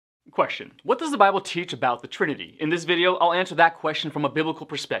Question: what does the Bible teach about the Trinity? In this video, I'll answer that question from a biblical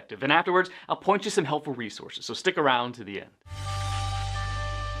perspective, and afterwards, I'll point you some helpful resources, so stick around to the end.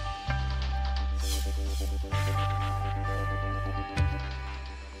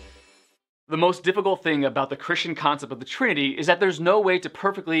 The most difficult thing about the Christian concept of the Trinity is that there's no way to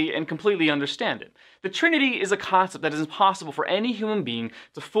perfectly and completely understand it. The Trinity is a concept that is impossible for any human being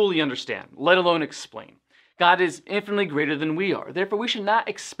to fully understand, let alone explain. God is infinitely greater than we are, therefore we should not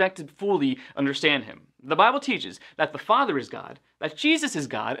expect to fully understand Him. The Bible teaches that the Father is God, that Jesus is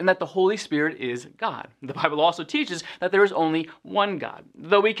God, and that the Holy Spirit is God. The Bible also teaches that there is only one God.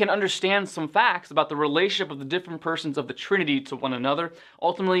 Though we can understand some facts about the relationship of the different persons of the Trinity to one another,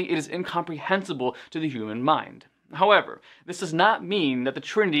 ultimately it is incomprehensible to the human mind. However, this does not mean that the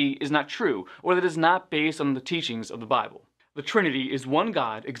Trinity is not true, or that it is not based on the teachings of the Bible. The Trinity is one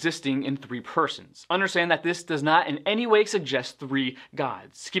God existing in three persons. Understand that this does not in any way suggest three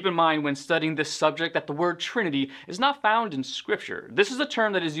gods. Keep in mind when studying this subject that the word Trinity is not found in Scripture. This is a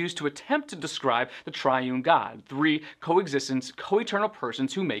term that is used to attempt to describe the triune God, three coexistent, co-eternal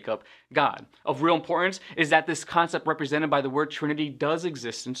persons who make up God. Of real importance is that this concept represented by the word Trinity does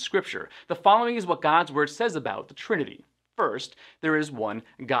exist in Scripture. The following is what God's Word says about the Trinity. First, there is one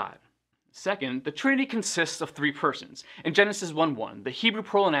God. Second, the Trinity consists of three persons. In Genesis 1:1, the Hebrew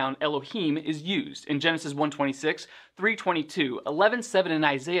pronoun Elohim is used. In Genesis 1:26, 3:22, 11:7, and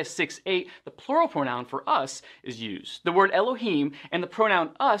Isaiah 6:8, the plural pronoun for us is used. The word Elohim and the pronoun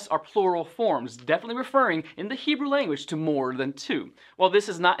us are plural forms, definitely referring in the Hebrew language to more than two. While this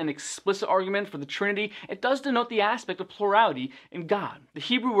is not an explicit argument for the Trinity, it does denote the aspect of plurality in God. The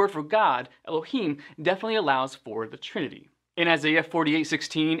Hebrew word for God, Elohim, definitely allows for the Trinity. In Isaiah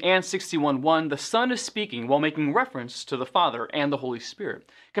 48:16 and 61:1, the Son is speaking while making reference to the Father and the Holy Spirit.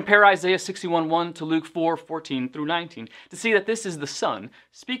 Compare Isaiah 61:1 to Luke 4:14 through 19 to see that this is the Son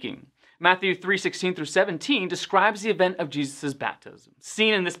speaking. Matthew 3:16 through 17 describes the event of Jesus' baptism.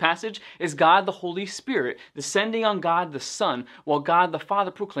 Seen in this passage is God the Holy Spirit descending on God the Son, while God the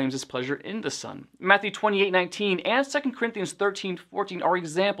Father proclaims His pleasure in the Son. Matthew 28:19 and 2 Corinthians 13:14 are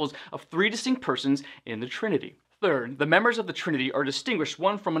examples of three distinct persons in the Trinity. Third, the members of the Trinity are distinguished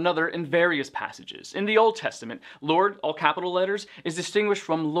one from another in various passages. In the Old Testament, Lord, all capital letters, is distinguished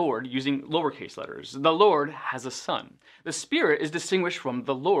from Lord using lowercase letters. The Lord has a son. The Spirit is distinguished from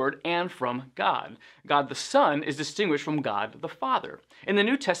the Lord and from God. God the Son is distinguished from God the Father. In the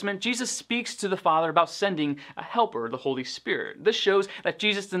New Testament, Jesus speaks to the Father about sending a helper, the Holy Spirit. This shows that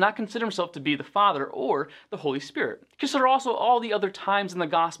Jesus did not consider Himself to be the Father or the Holy Spirit. Consider also all the other times in the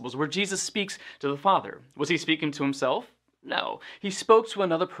Gospels where Jesus speaks to the Father. Was He speaking to Himself? No. He spoke to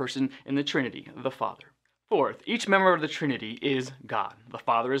another person in the Trinity, the Father. Fourth, each member of the Trinity is God. The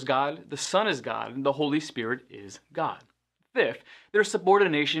Father is God, the Son is God, and the Holy Spirit is God. Fifth, there is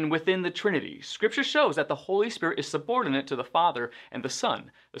subordination within the Trinity. Scripture shows that the Holy Spirit is subordinate to the Father and the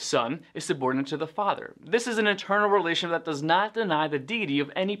Son. The Son is subordinate to the Father. This is an eternal relationship that does not deny the deity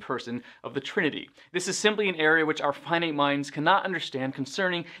of any person of the Trinity. This is simply an area which our finite minds cannot understand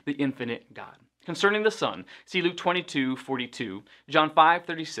concerning the infinite God. Concerning the Son, see Luke 22:42, John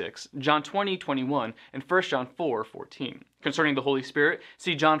 5:36, John 20:21, and 1 John 4:14. Concerning the Holy Spirit,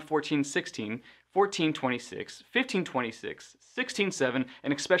 see John 14:16, 14:26, 15:26, 16:7,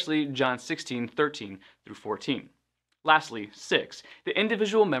 and especially John 16:13 through 14. Lastly, 6. The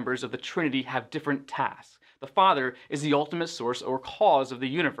individual members of the Trinity have different tasks. The Father is the ultimate source or cause of the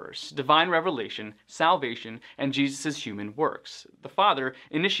universe, divine revelation, salvation, and Jesus' human works. The Father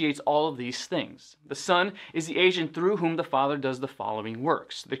initiates all of these things. The Son is the agent through whom the Father does the following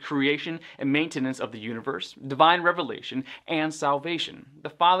works: the creation and maintenance of the universe, divine revelation, and salvation.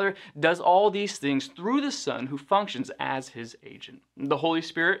 The Father does all these things through the Son, who functions as His agent. The Holy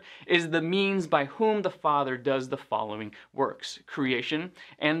Spirit is the means by whom the Father does the following works: creation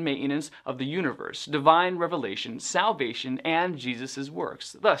and maintenance of the universe, divine revelation, salvation, and Jesus'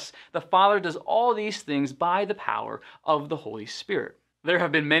 works. Thus, the Father does all these things by the power of the Holy Spirit. There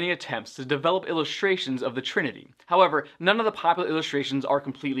have been many attempts to develop illustrations of the Trinity. However, none of the popular illustrations are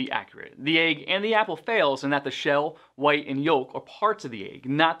completely accurate. The egg and the apple fails in that the shell, white, and yolk are parts of the egg,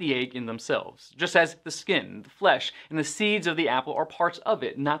 not the egg in themselves. Just as the skin, the flesh, and the seeds of the apple are parts of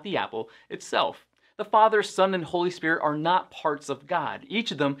it, not the apple itself. The Father, Son, and Holy Spirit are not parts of God.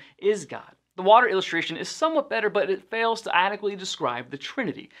 Each of them is God. The water illustration is somewhat better, but it fails to adequately describe the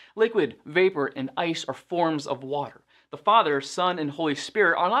Trinity. Liquid, vapor, and ice are forms of water. The Father, Son, and Holy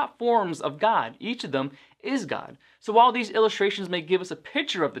Spirit are not forms of God. Each of them is God. So while these illustrations may give us a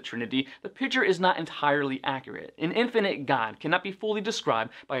picture of the Trinity, the picture is not entirely accurate. An infinite God cannot be fully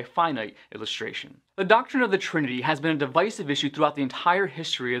described by a finite illustration. The doctrine of the Trinity has been a divisive issue throughout the entire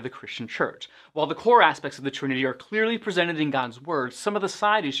history of the Christian church. While the core aspects of the Trinity are clearly presented in God's Word, some of the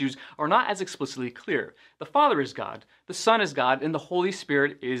side issues are not as explicitly clear. The Father is God, the Son is God, and the Holy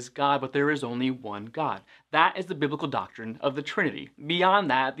Spirit is God, but there is only one God. That is the biblical doctrine of the Trinity. Beyond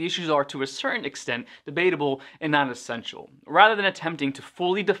that, the issues are to a certain extent debatable and not essential. Rather than attempting to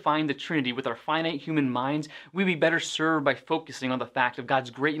fully define the Trinity with our finite human minds, we'd be better served by focusing on the fact of God's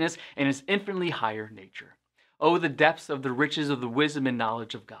greatness and His infinitely higher nature. Oh, the depths of the riches of the wisdom and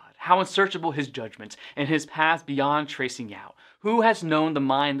knowledge of God. How unsearchable His judgments and His paths beyond tracing out. Who has known the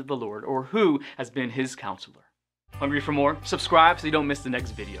mind of the Lord, or who has been His counselor? Hungry for more? Subscribe so you don't miss the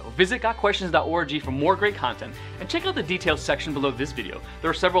next video. Visit gotquestions.org for more great content, and check out the details section below this video. There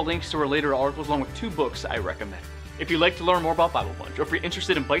are several links to related articles along with 2 books I recommend. If you'd like to learn more about Bible Munch, or if you're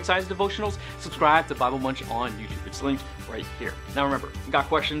interested in bite-sized devotionals, subscribe to Bible Munch on YouTube. It's linked right here. Now remember, if you've got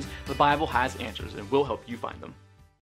questions, the Bible has answers and will help you find them.